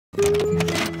The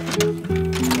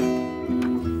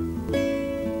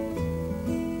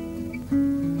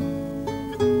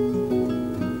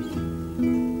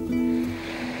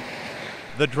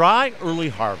dry early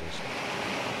harvest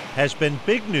has been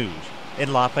big news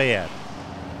in Lafayette.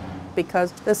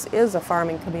 Because this is a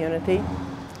farming community,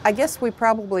 I guess we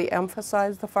probably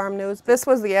emphasize the farm news. This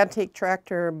was the antique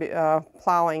tractor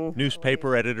plowing.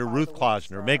 Newspaper editor Ruth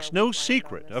Klausner makes no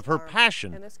secret of her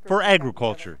passion for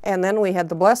agriculture. And then we had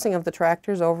the blessing of the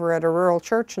tractors over at a rural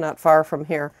church not far from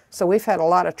here. So we've had a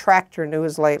lot of tractor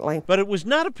news lately. But it was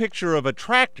not a picture of a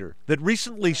tractor that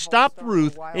recently stopped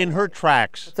Ruth in her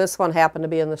tracks. This one happened to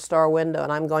be in the store window,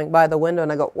 and I'm going by the window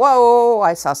and I go, whoa,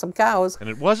 I saw some cows. And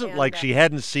it wasn't like she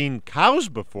hadn't seen cows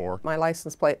before. My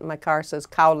license plate in my car says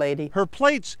cow lady. Her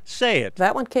plates say it.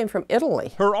 That one came from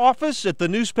Italy. Her office at the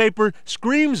newspaper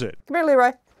screams it. Come here,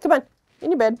 Leroy. Come on,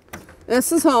 in your bed.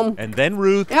 This is home. And then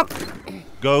Ruth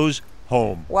goes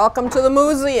home. Welcome to the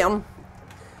museum.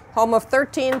 Home of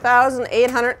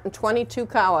 13,822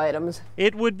 cow items.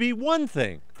 It would be one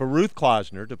thing for Ruth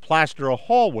Klausner to plaster a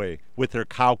hallway with her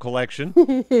cow collection,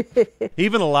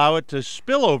 even allow it to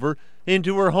spill over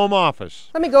into her home office.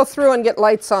 Let me go through and get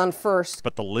lights on first.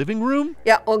 But the living room?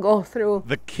 Yeah, we'll go through.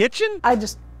 The kitchen? I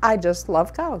just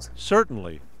love cows.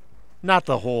 Certainly. Not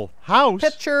the whole house.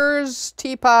 Pitchers,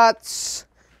 teapots,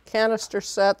 canister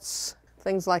sets,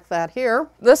 things like that here.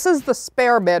 This is the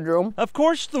spare bedroom. Of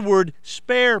course, the word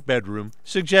spare bedroom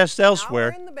suggests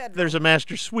elsewhere there's a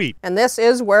master suite. And this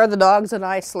is where the dogs and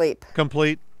I sleep.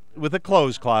 Complete with a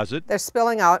clothes closet. They're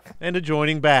spilling out. And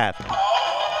adjoining bath.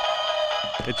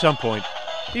 At some point,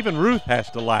 even Ruth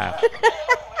has to laugh.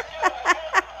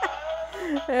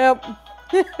 Yep.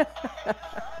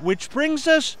 Which brings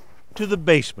us to the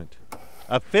basement.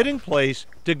 A fitting place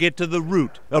to get to the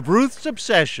root of Ruth's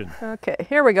obsession. Okay,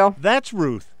 here we go. That's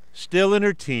Ruth, still in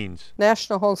her teens.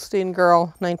 National Holstein Girl,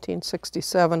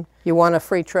 1967. You won a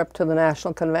free trip to the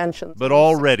National Convention. But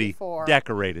already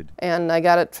decorated. And I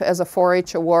got it as a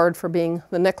 4-H award for being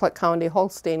the Nicollet County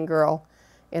Holstein Girl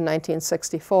in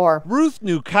 1964. Ruth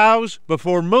knew cows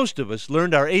before most of us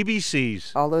learned our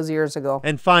ABCs. All those years ago.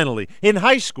 And finally, in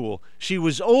high school, she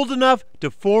was old enough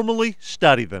to formally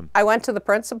study them. I went to the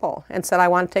principal and said I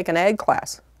want to take an ag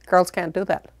class. Girls can't do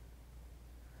that.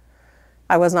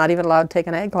 I was not even allowed to take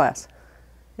an ag class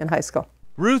in high school.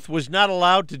 Ruth was not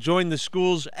allowed to join the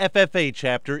school's FFA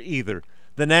chapter either.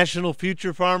 The National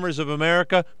Future Farmers of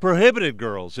America prohibited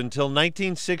girls until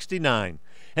 1969.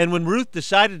 And when Ruth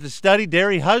decided to study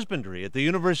dairy husbandry at the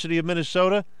University of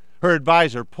Minnesota, her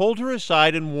advisor pulled her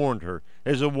aside and warned her,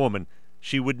 as a woman,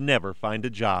 she would never find a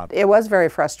job. It was very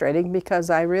frustrating because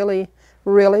I really,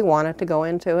 really wanted to go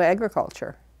into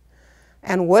agriculture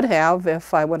and would have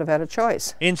if I would have had a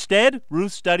choice. Instead,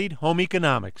 Ruth studied home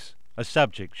economics, a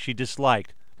subject she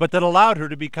disliked, but that allowed her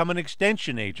to become an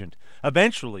extension agent.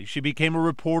 Eventually, she became a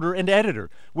reporter and editor,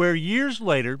 where years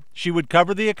later, she would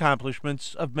cover the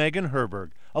accomplishments of Megan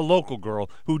Herberg, a local girl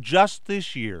who just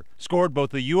this year scored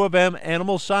both a U of M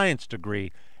animal science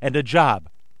degree and a job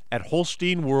at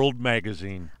Holstein World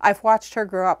magazine. I've watched her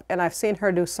grow up, and I've seen her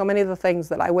do so many of the things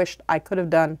that I wished I could have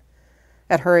done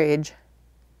at her age,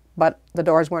 but the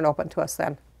doors weren't open to us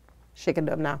then. She can do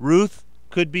them now. Ruth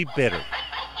could be bitter,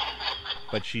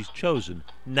 but she's chosen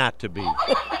not to be.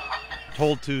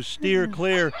 Told to steer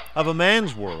clear of a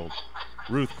man's world,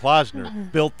 Ruth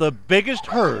Klausner built the biggest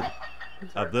herd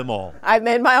of them all. I've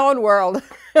made my own world.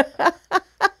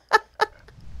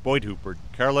 Boyd Huppert,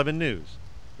 KARE 11 News,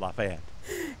 Lafayette.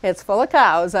 It's full of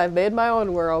cows. I've made my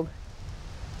own world.